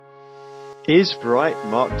Is Bright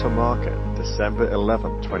marked to market December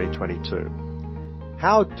 11, 2022?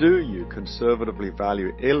 How do you conservatively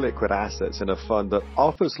value illiquid assets in a fund that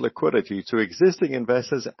offers liquidity to existing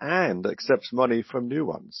investors and accepts money from new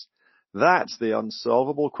ones? That's the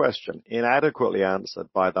unsolvable question inadequately answered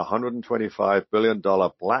by the $125 billion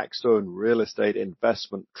Blackstone Real Estate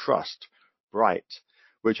Investment Trust, Bright,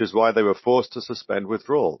 which is why they were forced to suspend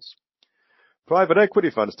withdrawals. Private equity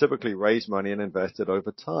funds typically raise money and invest it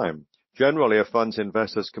over time. Generally, a fund's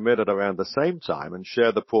investors commit at around the same time and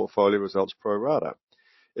share the portfolio results pro rata.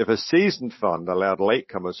 If a seasoned fund allowed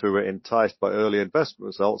latecomers who were enticed by early investment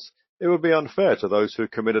results, it would be unfair to those who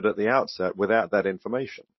committed at the outset without that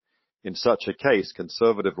information. In such a case,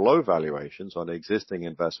 conservative low valuations on existing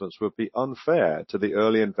investments would be unfair to the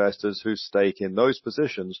early investors whose stake in those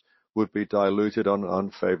positions would be diluted on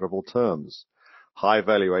unfavorable terms. High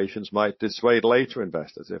valuations might dissuade later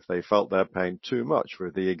investors if they felt they're paying too much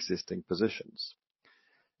for the existing positions.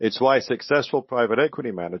 It's why successful private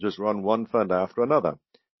equity managers run one fund after another.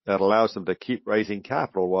 That allows them to keep raising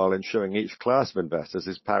capital while ensuring each class of investors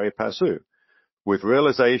is pari passu. With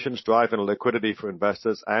realizations driving liquidity for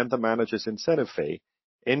investors and the manager's incentive fee,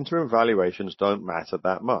 interim valuations don't matter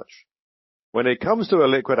that much. When it comes to a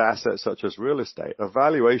liquid asset such as real estate, a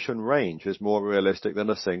valuation range is more realistic than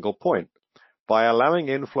a single point. By allowing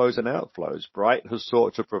inflows and outflows, Bright has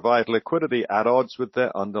sought to provide liquidity at odds with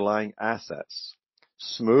their underlying assets.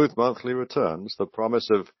 Smooth monthly returns, the promise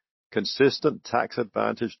of consistent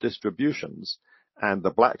tax-advantaged distributions, and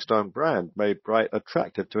the Blackstone brand made Bright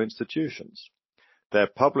attractive to institutions. Their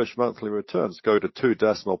published monthly returns go to 2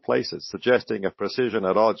 decimal places, suggesting a precision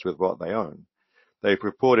at odds with what they own. They've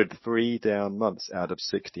reported 3 down months out of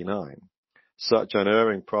 69. Such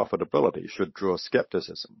unerring profitability should draw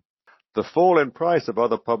skepticism. The fall in price of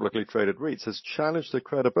other publicly traded REITs has challenged the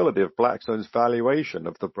credibility of Blackstone's valuation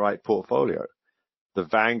of the Bright portfolio. The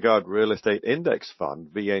Vanguard Real Estate Index Fund,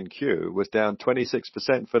 VNQ, was down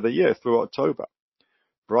 26% for the year through October.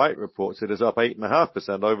 Bright reports it is up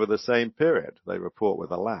 8.5% over the same period. They report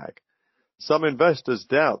with a lag. Some investors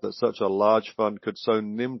doubt that such a large fund could so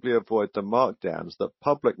nimbly avoid the markdowns that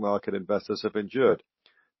public market investors have endured.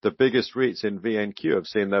 The biggest REITs in VNQ have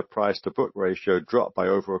seen their price-to-book ratio drop by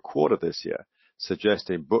over a quarter this year,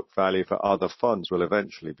 suggesting book value for other funds will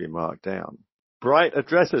eventually be marked down. Bright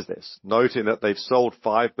addresses this, noting that they've sold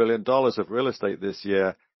 $5 billion of real estate this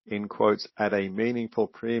year, in quotes, at a meaningful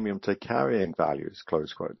premium to carrying values,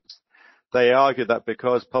 close quotes. They argue that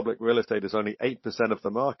because public real estate is only 8% of the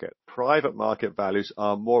market, private market values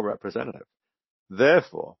are more representative.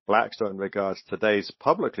 Therefore, Blackstone regards today's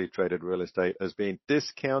publicly traded real estate as being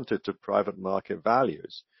discounted to private market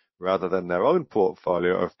values, rather than their own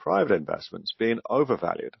portfolio of private investments being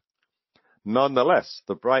overvalued. Nonetheless,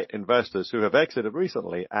 the Bright investors who have exited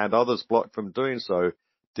recently and others blocked from doing so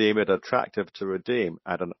deem it attractive to redeem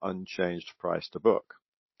at an unchanged price to book.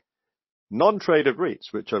 Non-traded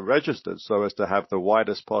REITs, which are registered so as to have the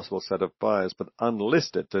widest possible set of buyers but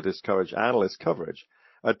unlisted to discourage analyst coverage,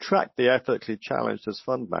 attract the ethically challenged as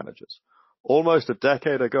fund managers. Almost a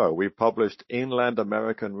decade ago, we published Inland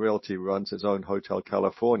American Realty Runs Its Own Hotel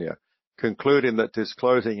California, concluding that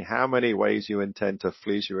disclosing how many ways you intend to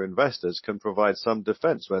fleece your investors can provide some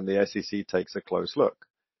defense when the SEC takes a close look.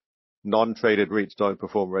 Non-traded REITs don't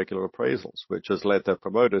perform regular appraisals, which has led their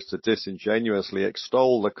promoters to disingenuously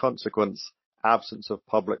extol the consequent absence of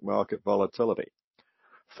public market volatility.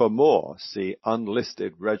 For more, see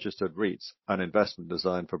Unlisted Registered REITs, an investment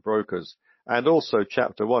designed for brokers, and also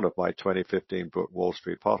Chapter 1 of my 2015 book, Wall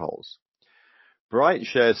Street Potholes. Bright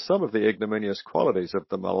shares some of the ignominious qualities of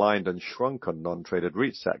the maligned and shrunken non-traded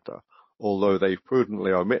REIT sector, although they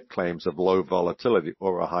prudently omit claims of low volatility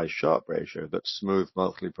or a high Sharpe ratio that smooth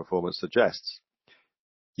monthly performance suggests.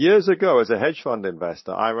 Years ago, as a hedge fund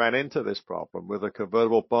investor, I ran into this problem with a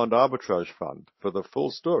convertible bond arbitrage fund. For the full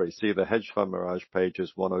story, see the Hedge Fund Mirage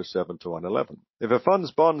pages 107 to 111. If a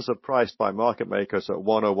fund's bonds are priced by market makers at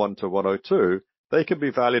 101 to 102, they can be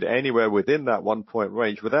valued anywhere within that 1-point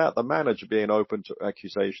range without the manager being open to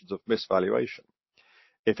accusations of misvaluation.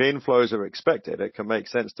 If inflows are expected, it can make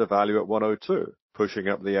sense to value at 102, pushing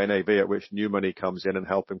up the NAV at which new money comes in and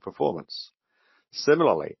helping performance.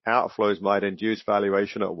 Similarly, outflows might induce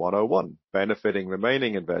valuation at 101, benefiting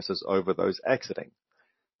remaining investors over those exiting.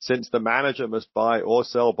 Since the manager must buy or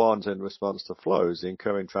sell bonds in response to flows,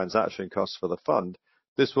 incurring transaction costs for the fund,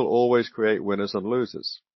 this will always create winners and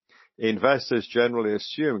losers. Investors generally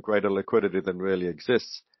assume greater liquidity than really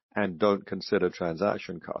exists and don't consider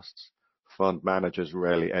transaction costs. Fund managers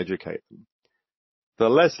rarely educate them. The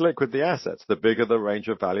less liquid the assets, the bigger the range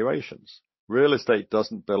of valuations. Real estate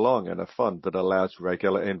doesn't belong in a fund that allows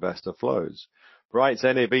regular investor flows. Bright's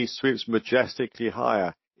NAV sweeps majestically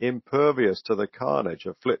higher, impervious to the carnage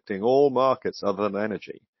afflicting all markets other than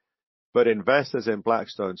energy. But investors in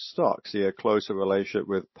Blackstone stock see a closer relationship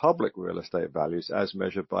with public real estate values as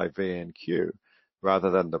measured by VNQ,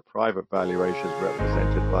 rather than the private valuations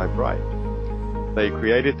represented by Bright. They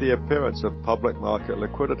created the appearance of public market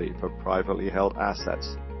liquidity for privately held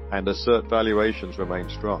assets and assert valuations remain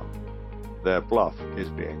strong. Their bluff is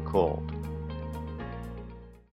being called.